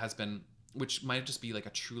story has been, which might just be a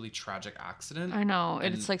truly tragic accident. I know.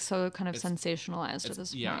 It's so kind of sensationalized at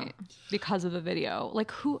this point because of the video.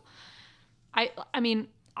 I mean,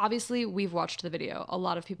 obviously we've watched the video. A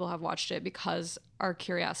lot of people have watched it because our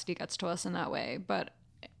curiosity gets to us in that way. But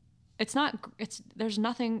there's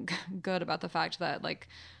nothing good about the fact that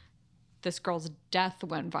this girl's death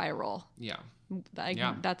went viral. Yeah.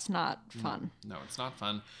 That's not fun. No, it's not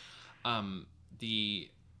fun.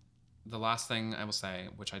 The last thing I will say,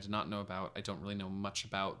 which I did not know about, I don't really know much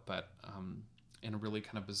about, but in a really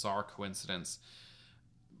kind of bizarre coincidence,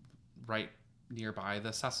 right nearby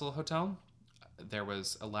the Cecil Hotel, there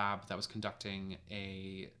was a lab that was conducting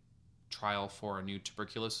a trial for a new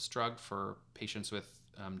tuberculosis drug for patients with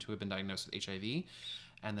who have been diagnosed with HIV,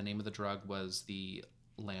 and the name of the drug was the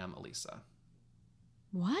Lam Elisa.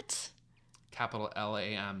 What? Capital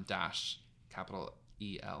LAM dash capital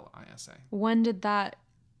ELISA. When did that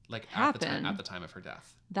happen? At the time of her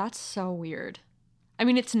death. That's so weird. I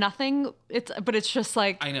mean, it's nothing. But it's just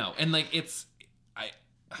like, I know, and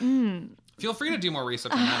feel free to do more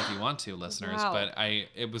research on that if you want to, listeners. Wow. But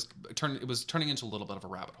it was turning into a little bit of a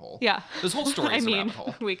rabbit hole. Yeah, this whole story is a rabbit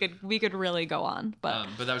hole. we could really go on, but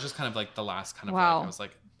that was just kind of like the last kind of wow. I was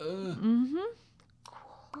like, ugh. Mm-hmm.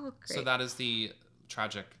 Oh, so that is the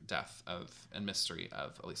tragic death and mystery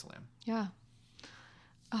of Elisa Lam. Yeah.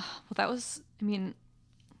 Well, that was. I mean,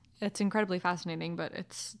 it's incredibly fascinating, but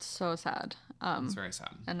it's so sad. It's very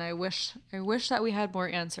sad. And I wish that we had more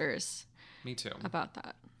answers. Me too. About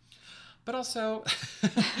that. But also,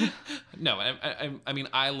 no, I mean,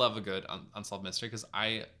 I love a good unsolved mystery because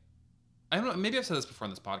I don't know, maybe I've said this before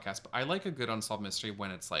in this podcast, but I like a good unsolved mystery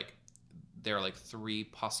when it's like, there are like 3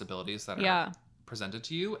 possibilities that are presented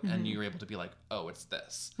to you, and you're able to be like, oh, it's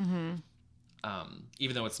this. Mm-hmm.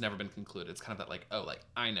 Even though it's never been concluded, it's kind of that like, oh, like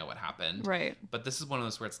I know what happened. Right. But this is one of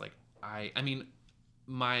those where it's like, I mean,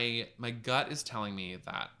 my gut is telling me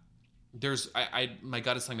that my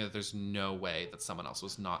gut is telling me that there's no way that someone else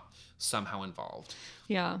was not somehow involved.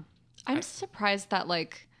 Yeah. I'm surprised that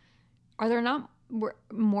are there not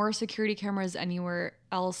more security cameras anywhere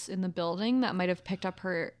else in the building that might have picked up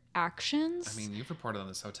her actions? I mean, you've reported on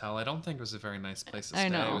this hotel. I don't think it was a very nice place to stay. I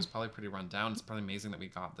know. It was probably pretty run down. It's probably amazing that we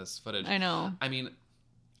got this footage. I know. I mean,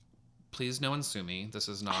 please no one sue me. This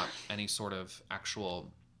is not any sort of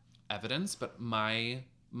actual evidence, but my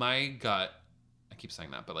gut, I keep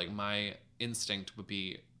saying that, but my instinct would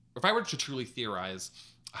be, if I were to truly theorize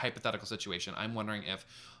a hypothetical situation, I'm wondering if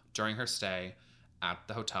during her stay at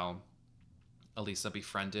the hotel, Elisa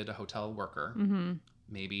befriended a hotel worker,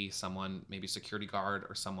 maybe security guard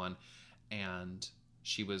or someone, and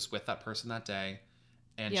she was with that person that day,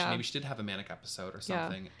 and maybe she did have a manic episode or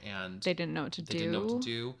something, and they didn't know what to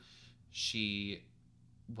do. She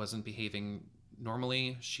wasn't behaving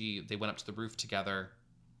normally. They went up to the roof together.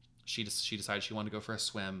 She decided she wanted to go for a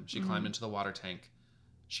swim. She climbed into the water tank.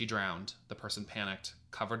 She drowned. The person panicked,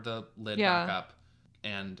 covered the lid back up,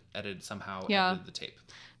 and edited the tape.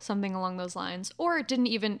 Something along those lines. Or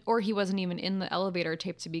he wasn't even in the elevator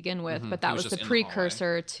tape to begin with, but that was the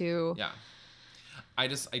precursor to... Yeah.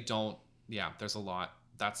 There's a lot.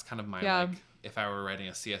 That's kind of my, if I were writing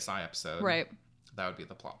a CSI episode, right, that would be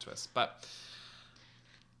the plot twist. But...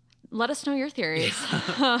 let us know your theories.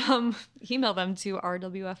 Email them to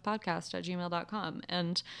rwfpodcast@gmail.com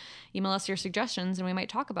and email us your suggestions, and we might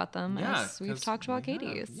talk about them as we've talked about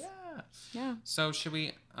Katie's. Yeah. So should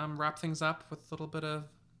we wrap things up with a little bit of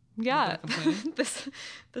this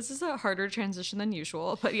is a harder transition than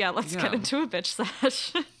usual, but let's get into a bitch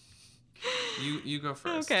sesh. You go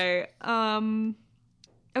first. Okay. I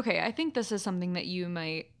think this is something that you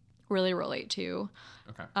might really relate to.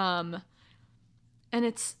 Okay. And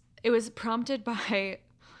it was prompted by,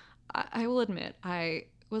 I will admit, I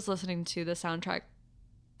was listening to the soundtrack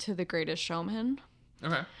to The Greatest Showman.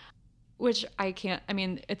 Okay. Which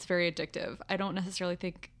it's very addictive. I don't necessarily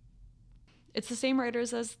think it's the same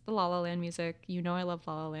writers as the La La Land music. You know I love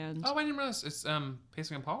La La Land. Oh, I didn't realize. It's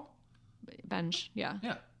Pacing and Paul? Benj, yeah.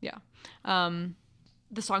 Yeah.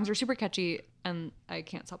 The songs are super catchy, and I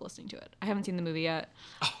can't stop listening to it. I haven't seen the movie yet.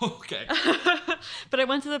 Oh, okay. But I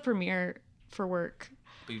went to the premiere for work.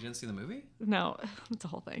 But you didn't see the movie? No, it's a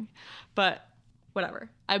whole thing. But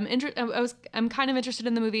whatever. I'm kind of interested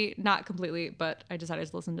in the movie, not completely, but I decided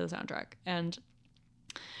to listen to the soundtrack. And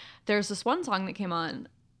there's this one song that came on.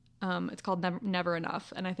 It's called Never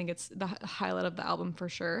Enough, and I think it's the highlight of the album for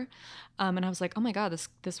sure. And I was like, oh my god,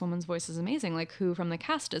 this woman's voice is amazing. Like, who from the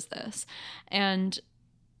cast is this? And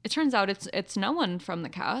it turns out it's no one from the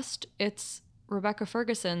cast. It's Rebecca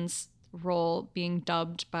Ferguson's role being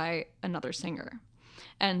dubbed by another singer.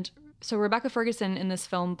 And so Rebecca Ferguson in this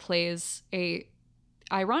film plays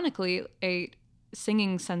ironically, a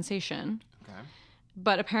singing sensation,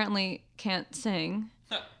 but apparently can't sing.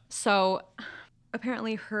 So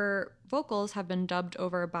apparently her vocals have been dubbed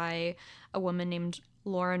over by a woman named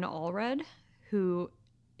Lauren Allred, who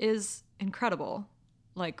is incredible,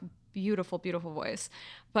 like beautiful, beautiful voice.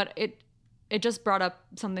 But it just brought up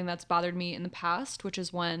something that's bothered me in the past, which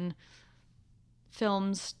is when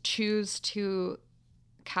films choose to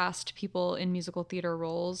cast people in musical theater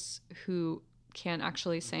roles who can't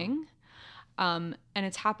actually sing. And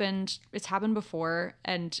it's happened before,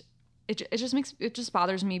 and it just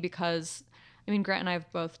bothers me because, I mean, Grant and I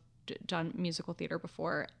have both done musical theater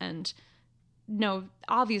before, and no,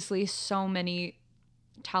 obviously so many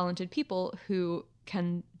talented people who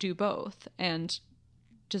can do both and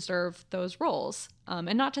deserve those roles.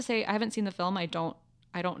 And not to say, I haven't seen the film, I don't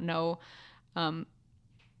know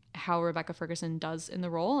how Rebecca Ferguson does in the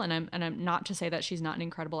role, and I'm not to say that she's not an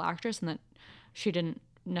incredible actress and that she didn't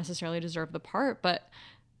necessarily deserve the part, but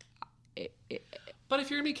but if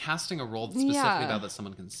you're gonna be casting a role specifically about that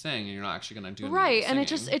someone can sing, and you're not actually gonna do right, and it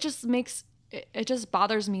just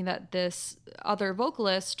bothers me that this other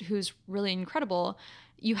vocalist who's really incredible,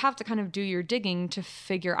 you have to kind of do your digging to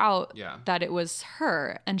figure out that it was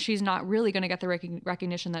her, and she's not really going to get the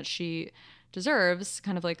recognition that she deserves,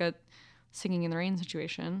 kind of like a Singing in the Rain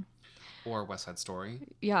situation. Or West Side Story.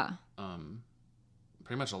 Yeah.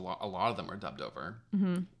 Pretty much a lot of them were dubbed over.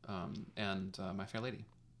 Mm-hmm. And My Fair Lady.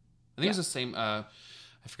 I think it was the same, I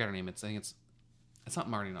forget her name. It's not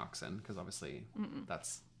Marty Noxon, because obviously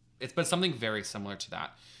but something very similar to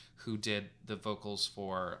that, who did the vocals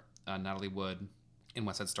for Natalie Wood in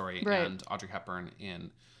West Side Story and Audrey Hepburn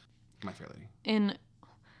in My Fair Lady. In,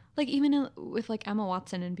 like, even with like Emma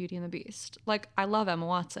Watson in Beauty and the Beast. Like, I love Emma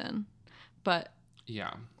Watson, but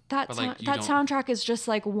that soundtrack is just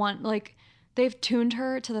like one, like, they've tuned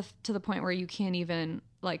her to the point where you can't even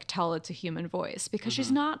like tell it's a human voice, because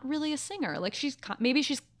she's not really a singer. Like, maybe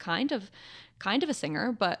she's kind of a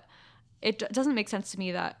singer, but it doesn't make sense to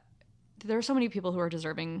me that there are so many people who are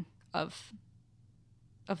deserving of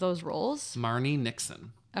those roles. Marni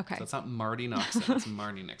Nixon. Okay. So it's not Marty Noxon, it's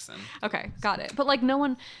Marni Nixon. Okay, got it. But like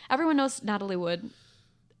everyone knows Natalie Wood,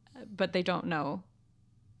 but they don't know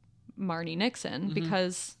Marni Nixon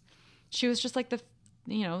because she was just like the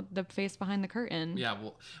face behind the curtain. Yeah,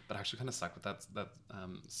 well, but actually kind of sucked with that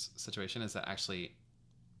situation is that actually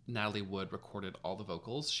Natalie Wood recorded all the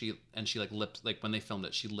vocals. She when they filmed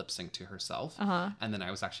it, she lip synced to herself. And then I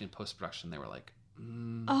was actually in post production. They were like,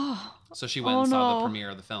 So she went and saw the premiere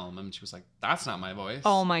of the film, and she was like, "That's not my voice."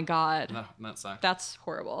 Oh my god, that sucked. That's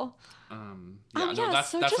horrible.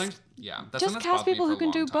 That's just cast people who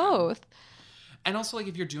can do both. And also, like,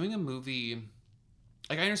 if you're doing a movie,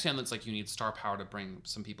 like, I understand that's like you need star power to bring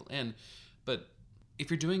some people in, but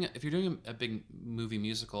if you're doing a big movie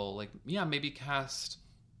musical, like, maybe cast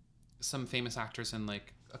some famous actors in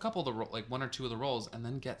like a couple of the like one or two of the roles, and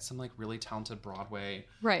then get some like really talented Broadway,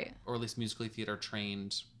 right, or at least musically theater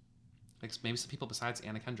trained, like maybe some people besides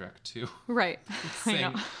Anna Kendrick too. Right. I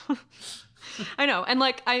know. I know. And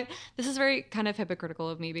like this is very kind of hypocritical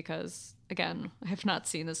of me because, again, I have not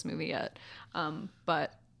seen this movie yet.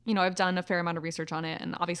 But I've done a fair amount of research on it,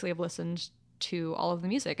 and obviously I've listened to all of the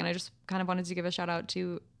music, and I just kind of wanted to give a shout out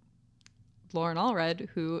to Lauren Allred,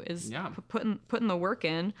 who is putting the work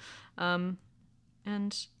in.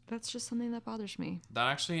 And that's just something that bothers me. That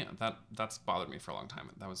actually, that's bothered me for a long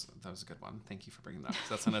time. That was a good one. Thank you for bringing that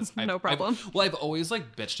up. That's no problem. I've always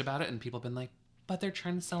like bitched about it, and people have been like, but they're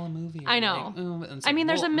trying to sell a movie. I know. Like, I mean,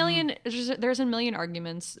 there's a million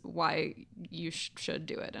arguments why you should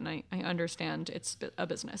do it, and I understand it's a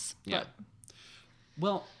business. Yeah. But.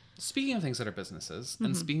 Well, speaking of things that are businesses,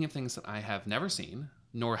 and speaking of things that I have never seen,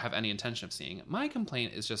 nor have any intention of seeing, my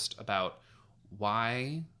complaint is just about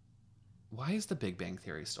why is The Big Bang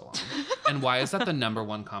Theory still on? And why is that the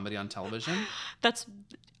 #1 comedy on television?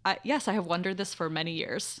 Yes, I have wondered this for many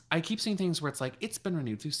years. I keep seeing things where it's like, it's been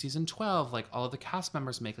renewed through season 12. Like, all of the cast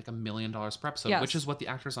members make like $1 million per episode, which is what the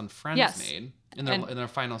actors on Friends made in their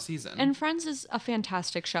final season. And Friends is a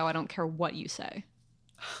fantastic show. I don't care what you say.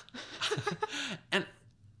 And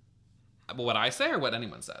what I say or what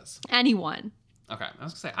anyone says? Anyone. Okay, I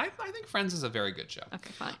was gonna say, I think Friends is a very good show.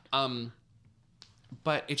 Okay, fine.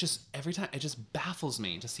 But every time it just baffles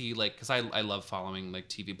me to see, like, because I love following like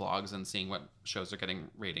TV blogs and seeing what shows are getting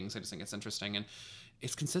ratings. I just think it's interesting, and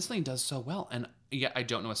it consistently does so well. And yet I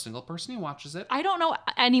don't know a single person who watches it. I don't know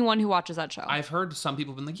anyone who watches that show. I've heard some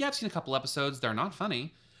people have been like, yeah, I've seen a couple episodes. They're not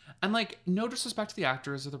funny. And like, no disrespect to the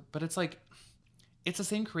actors, but it's like, it's the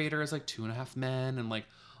same creator as like 2.5 Men and like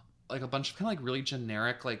a bunch of kind of like really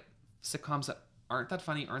generic like sitcoms that aren't that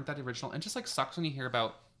funny, aren't that original, and just like sucks when you hear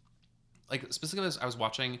about. Like, specifically, I was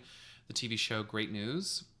watching the TV show Great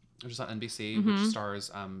News, which is on NBC, which stars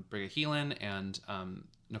Briga Heelan and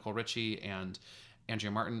Nicole Richie and Andrea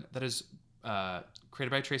Martin. That is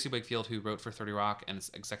created by Tracy Wakefield, who wrote for 30 Rock, and it's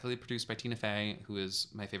executively produced by Tina Fey, who is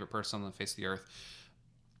my favorite person on the face of the earth.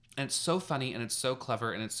 And it's so funny, and it's so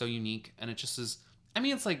clever, and it's so unique, and it just is. I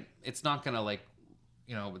mean, it's like, it's not gonna like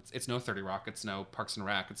it's no 30 Rock, it's no Parks and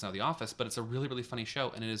Rec, it's no The Office, but it's a really, really funny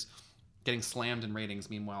show, and it is getting slammed in ratings.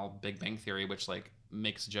 Meanwhile, Big Bang Theory, which like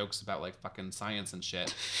makes jokes about like fucking science and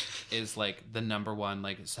shit, is like the number one,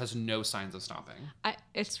 like has no signs of stopping.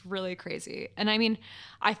 It's really crazy. And I mean,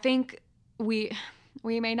 I think we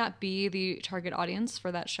may not be the target audience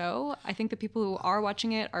for that show. I think the people who are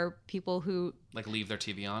watching it are people who like leave their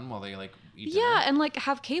TV on while they like eat dinner. Yeah, and like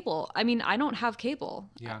have cable. I mean, I don't have cable.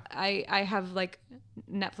 Yeah. I have like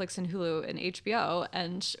Netflix and Hulu and HBO,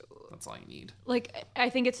 and that's all you need. Like, I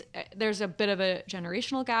think there's a bit of a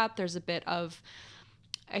generational gap. There's a bit of,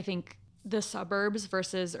 I think, the suburbs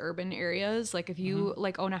versus urban areas. Like if you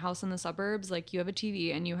like own a house in the suburbs, like you have a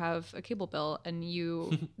TV and you have a cable bill and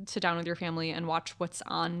you sit down with your family and watch what's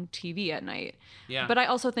on TV at night. Yeah. But I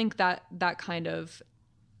also think that that kind of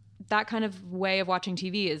way of watching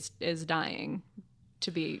TV is dying,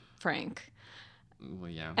 to be frank.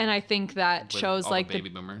 Well, yeah. And I think that with shows all like the baby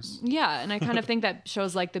boomers. Yeah, and I kind of think that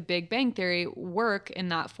shows like The Big Bang Theory work in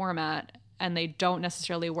that format, and they don't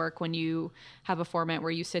necessarily work when you have a format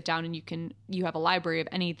where you sit down and you have a library of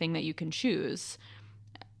anything that you can choose.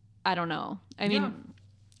 I don't know. I mean,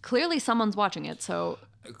 clearly someone's watching it, so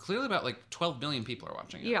clearly about like 12 million people are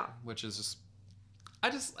watching it. Yeah. Which is just I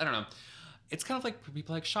don't know. It's kind of like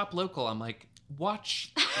people like shop local. I'm like,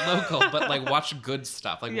 watch local, but like watch good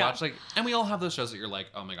stuff. Like watch like, and we all have those shows that you're like,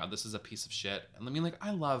 oh my God, this is a piece of shit. And I mean, like,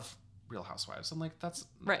 I love Real Housewives. I'm like, that's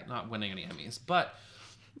not winning any Emmys, but.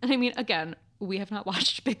 And I mean, again, we have not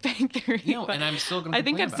watched Big Bang Theory. No, and I'm still going to. I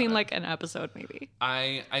think I've seen like an episode, maybe.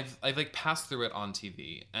 I've like passed through it on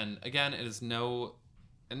TV, and again, it is no,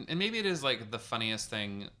 and maybe it is like the funniest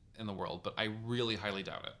thing in the world, but I really highly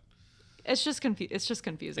doubt it. It's just confusing.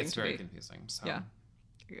 It's very confusing. So yeah,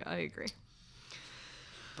 I agree.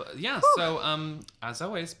 But yeah, so as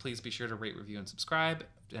always, please be sure to rate, review, and subscribe,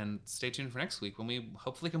 and stay tuned for next week when we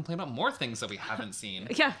hopefully complain about more things that we haven't seen.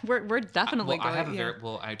 Yeah, we're definitely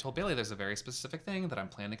going. I told Bailey there's a very specific thing that I'm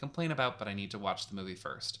planning to complain about, but I need to watch the movie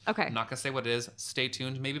first. Okay. I'm not gonna say what it is. Stay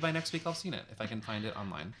tuned. Maybe by next week I'll have seen it if I can find it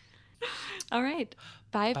online. All right.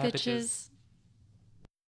 Bye bitches.